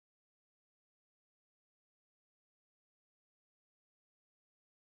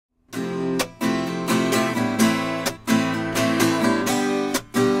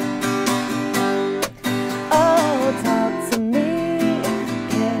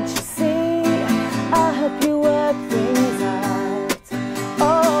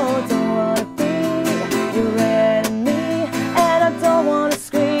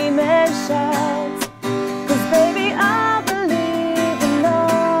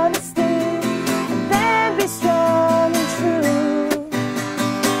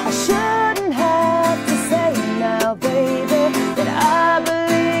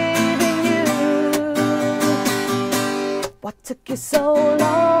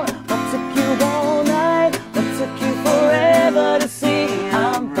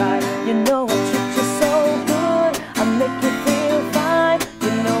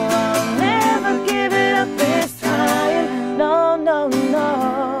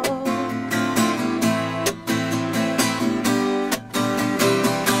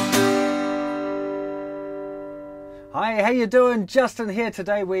Hey, how you doing? Justin here.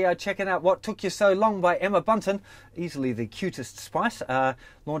 Today we are checking out What Took You So Long by Emma Bunton, easily the cutest Spice,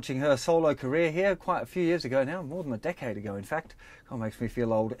 launching her solo career here quite a few years ago now, more than a decade ago in fact. God, makes me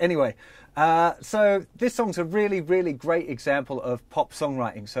feel old. Anyway, so this song's a really, really great example of pop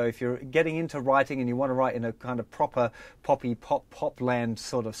songwriting. So if you're getting into writing and you want to write in a kind of proper poppy pop land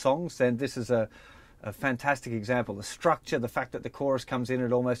sort of songs, then this is a fantastic example. The structure, the fact that the chorus comes in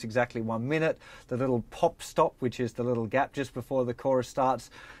at almost exactly 1 minute, the little pop stop, which is the little gap just before the chorus starts,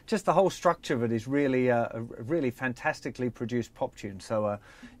 just the whole structure of it is really a really fantastically produced pop tune. So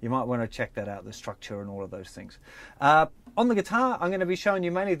you might want to check that out, the structure and all of those things. On the guitar, I'm going to be showing you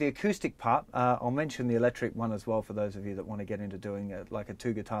mainly the acoustic part. I'll mention the electric one as well for those of you that want to get into doing like a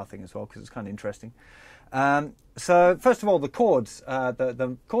two guitar thing as well, because it's kind of interesting. So first of all, the chords.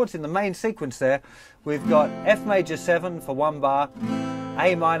 The chords in the main sequence there, we've got F major 7 for 1 bar,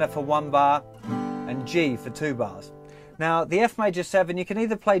 A minor for 1 bar, and G for 2 bars. Now the F major 7, you can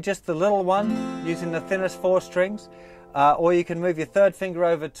either play just the little one using the thinnest 4 strings, or you can move your 3rd finger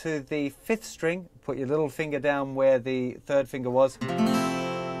over to the 5th string, put your little finger down where the 3rd finger was,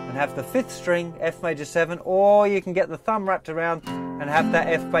 and have the 5th string, F major 7, or you can get the thumb wrapped around and have that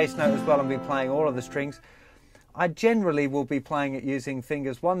F bass note as well and be playing all of the strings. I generally will be playing it using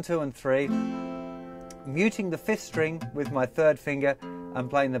fingers 1, 2 and 3, muting the 5th string with my 3rd finger and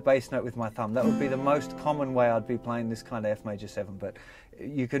playing the bass note with my thumb. That would be the most common way I'd be playing this kind of F major 7, but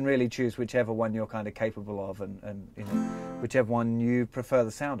you can really choose whichever one you're kind of capable of and you know, whichever one you prefer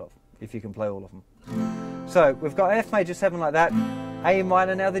the sound of, if you can play all of them. So we've got F major 7 like that, A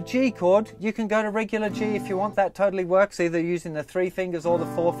minor. Now the G chord, you can go to regular G if you want. That totally works, either using the 3 fingers or the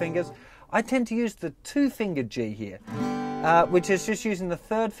 4 fingers. I tend to use the 2-finger G here, which is just using the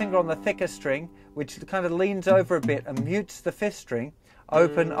 3rd finger on the thicker string, which kind of leans over a bit and mutes the 5th string,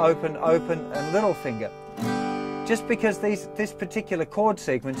 open, open, open, and little finger. Just because this particular chord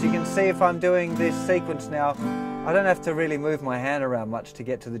sequence, you can see if I'm doing this sequence now, I don't have to really move my hand around much to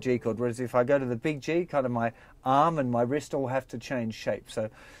get to the G chord, whereas if I go to the big G, kind of my arm and my wrist all have to change shape. So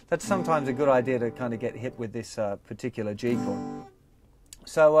that's sometimes a good idea to kind of get hit with this particular G chord.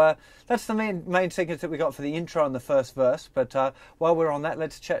 So that's the main sequence that we got for the intro and the first verse, but while we're on that,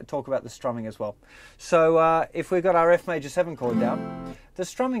 let's talk about the strumming as well. So if we've got our F major 7 chord down, the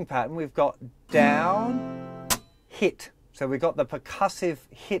strumming pattern, we've got down, hit. So we've got the percussive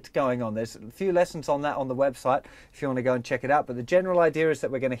hit going on. There's a few lessons on that on the website if you want to go and check it out, but the general idea is that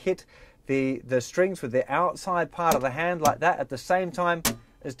we're going to hit the strings with the outside part of the hand like that at the same time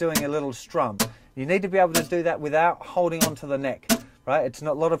as doing a little strum. You need to be able to do that without holding onto the neck. Right? It's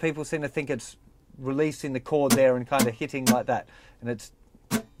not, a lot of people seem to think it's releasing the chord there and kind of hitting like that. And it's,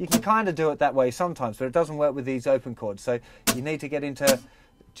 you can kind of do it that way sometimes, but it doesn't work with these open chords. So you need to get into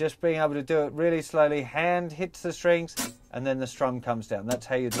just being able to do it really slowly. Hand hits the strings and then the strum comes down. That's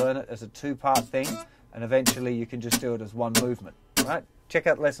how you'd learn it, as a 2-part thing. And eventually you can just do it as one movement. Right? Check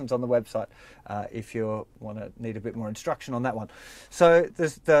out lessons on the website if you need a bit more instruction on that one. So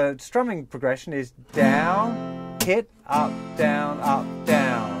the strumming progression is down, hit, up, down,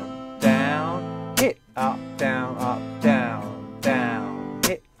 down, hit, up, down, down,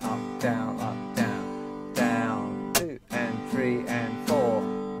 hit, up, down, down, 2 and 3 and 4,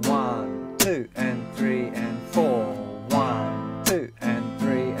 1, 2 and 3 and 4, 1, 2 and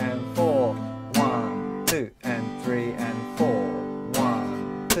 3 and 4, 1, 2 and 3 and 4,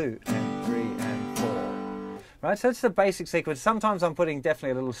 1, 2 and 3 and 4. Right, so that's the basic sequence. Sometimes I'm putting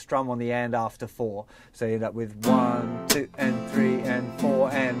definitely a little strum on the and after 4. So you end up with 1, 2 and 3 and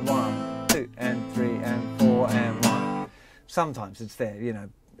 4 and 1, 2 and 3 and 4 and 1. Sometimes it's there, you know.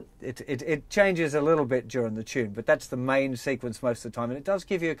 It changes a little bit during the tune, but that's the main sequence most of the time. And it does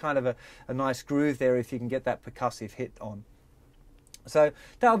give you a kind of a nice groove there if you can get that percussive hit on. So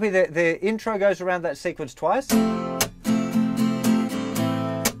that'll be the intro goes around that sequence twice.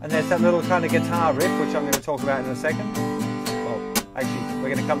 And there's that little kind of guitar riff, which I'm going to talk about in a second. Well, actually, we're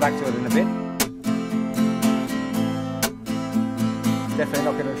going to come back to it in a bit. Definitely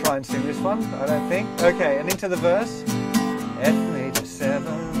not going to try and sing this one, I don't think. Okay, and into the verse. F major 7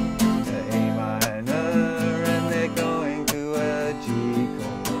 to A minor, and they're going to a G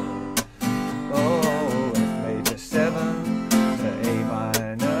chord. Oh, F major 7 to A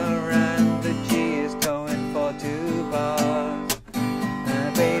minor, and the G is going for 2 bars.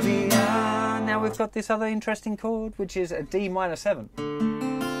 Baby, now we've got this other interesting chord, which is a D minor 7.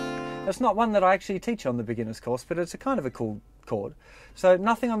 That's not one that I actually teach on the beginner's course, but it's a kind of a cool chord. So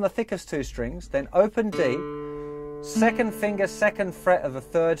nothing on the thickest 2 strings, then open D, 2nd finger, 2nd fret of the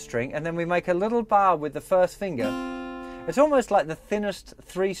 3rd string, and then we make a little bar with the 1st finger. It's almost like the thinnest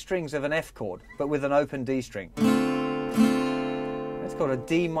 3 strings of an F chord, but with an open D string. That's called a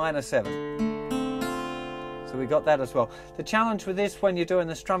D minor 7. So we got that as well. The challenge with this when you're doing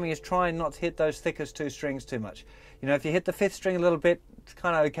the strumming is trying not to hit those thickest two strings too much. You know, if you hit the fifth string a little bit, it's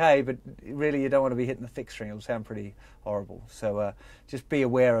kind of okay, but really you don't want to be hitting the thick string. It'll sound pretty horrible. So just be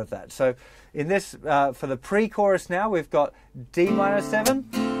aware of that. So in this, for the pre-chorus now, we've got D minor 7,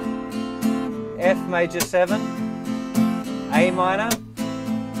 F major 7, A minor,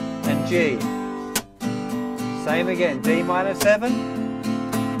 and G. Same again, D minor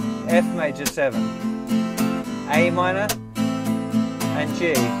 7, F major 7. A minor and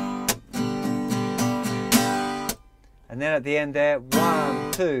G. And then at the end there,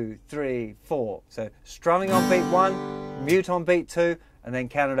 1, 2, 3, 4. So strumming on beat 1, mute on beat 2, and then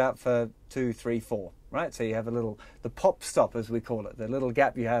count it out for 2, 3, 4. Right? So you have a little, the pop stop as we call it, the little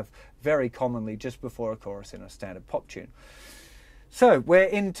gap you have very commonly just before a chorus in a standard pop tune. So we're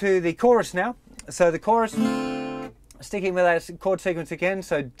into the chorus now. So the chorus, sticking with that chord sequence again,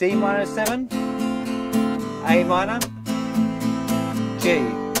 so D minor 7, A minor, G,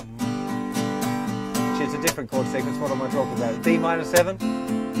 which is a different chord sequence. What am I talking about? D minor 7,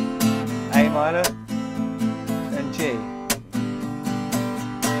 A minor, and G.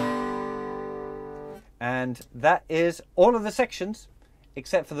 And that is all of the sections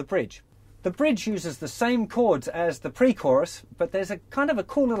except for the bridge. The bridge uses the same chords as the pre-chorus, but there's a kind of a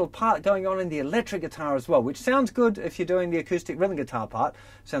cool little part going on in the electric guitar as well, which sounds good if you're doing the acoustic rhythm guitar part.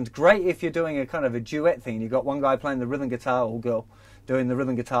 Sounds great if you're doing a kind of a duet thing. You've got one guy playing the rhythm guitar, or girl, doing the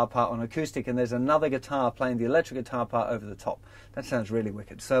rhythm guitar part on acoustic, and there's another guitar playing the electric guitar part over the top. That sounds really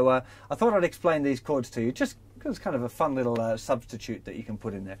wicked. So I thought I'd explain these chords to you, just because it's kind of a fun little substitute that you can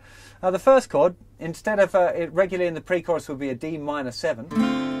put in there. The first chord, instead of regularly in the pre-chorus would be a D minor 7,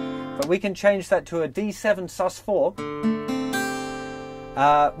 but we can change that to a D7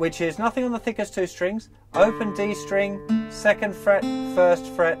 sus4, which is nothing on the thickest two strings, open D string, 2nd fret,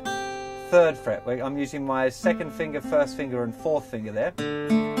 1st fret, 3rd fret. I'm using my 2nd finger, 1st finger and 4th finger there.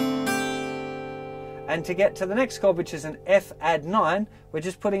 And to get to the next chord, which is an F add 9, we're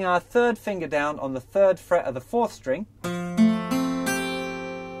just putting our 3rd finger down on the 3rd fret of the 4th string.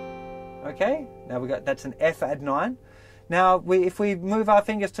 Okay, now we got, that's an F add 9. Now, if we move our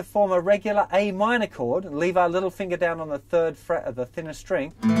fingers to form a regular A minor chord and leave our little finger down on the 3rd fret of the thinner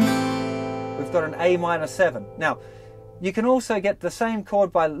string, we've got an A minor 7. Now, you can also get the same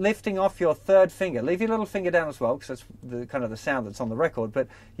chord by lifting off your 3rd finger. Leave your little finger down as well, because that's the kind of the sound that's on the record, but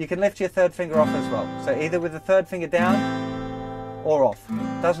you can lift your 3rd finger off as well. So either with the 3rd finger down or off.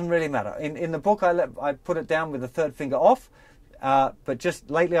 Doesn't really matter. In the book, I put it down with the 3rd finger off. But just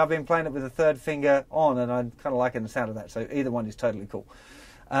lately I've been playing it with the 3rd finger on, and I'm kind of liking the sound of that, so either one is totally cool.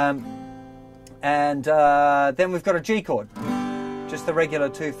 Then we've got a G chord, just the regular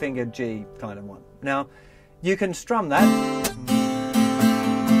 2-finger G kind of one. Now you can strum that.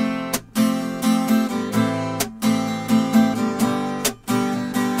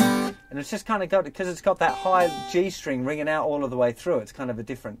 And it's just kind of got, because it's got that high G string ringing out all of the way through, it's kind of a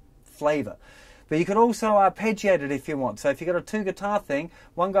different flavour. But you could also arpeggiate it if you want. So if you've got a 2-guitar thing,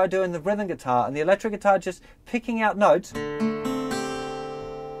 one guy doing the rhythm guitar and the electric guitar just picking out notes.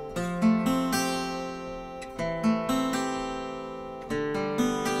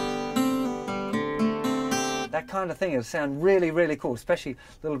 That kind of thing, it'll sound really, really cool, especially a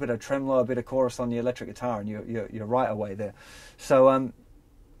little bit of tremolo, a bit of chorus on the electric guitar, and you're right away there. So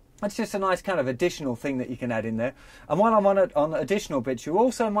that's just a nice kind of additional thing that you can add in there. And while I'm on additional bits, you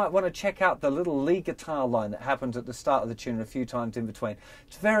also might want to check out the little lead guitar line that happens at the start of the tune and a few times in between.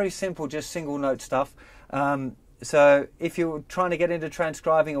 It's very simple, just single note stuff. So if you're trying to get into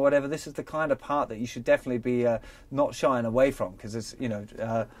transcribing or whatever, this is the kind of part that you should definitely be not shying away from, because it's, you know,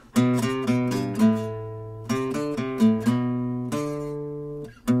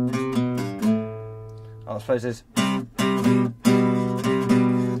 I suppose there's,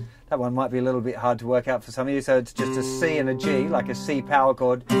 that one might be a little bit hard to work out for some of you, so it's just a C and a G, like a C power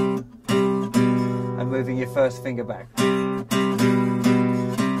chord, and moving your 1st finger back.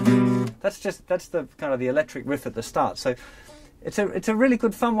 That's the kind of the electric riff at the start. So it's a really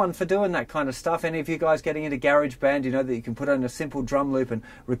good fun one for doing that kind of stuff. Any of you guys getting into GarageBand, you know that you can put on a simple drum loop and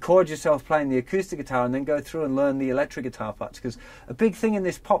record yourself playing the acoustic guitar and then go through and learn the electric guitar parts, because a big thing in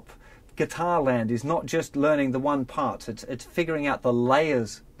this pop guitar land is not just learning the one parts, it's figuring out the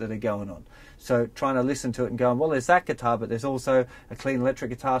layers that are going on. So trying to listen to it and going, well, there's that guitar, but there's also a clean electric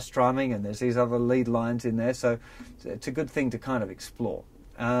guitar strumming, and there's these other lead lines in there, so it's a good thing to kind of explore.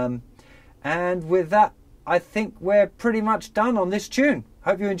 And with that, I think we're pretty much done on this tune.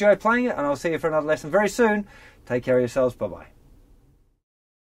 Hope you enjoy playing it, and I'll see you for another lesson very soon. Take care of yourselves. Bye-bye.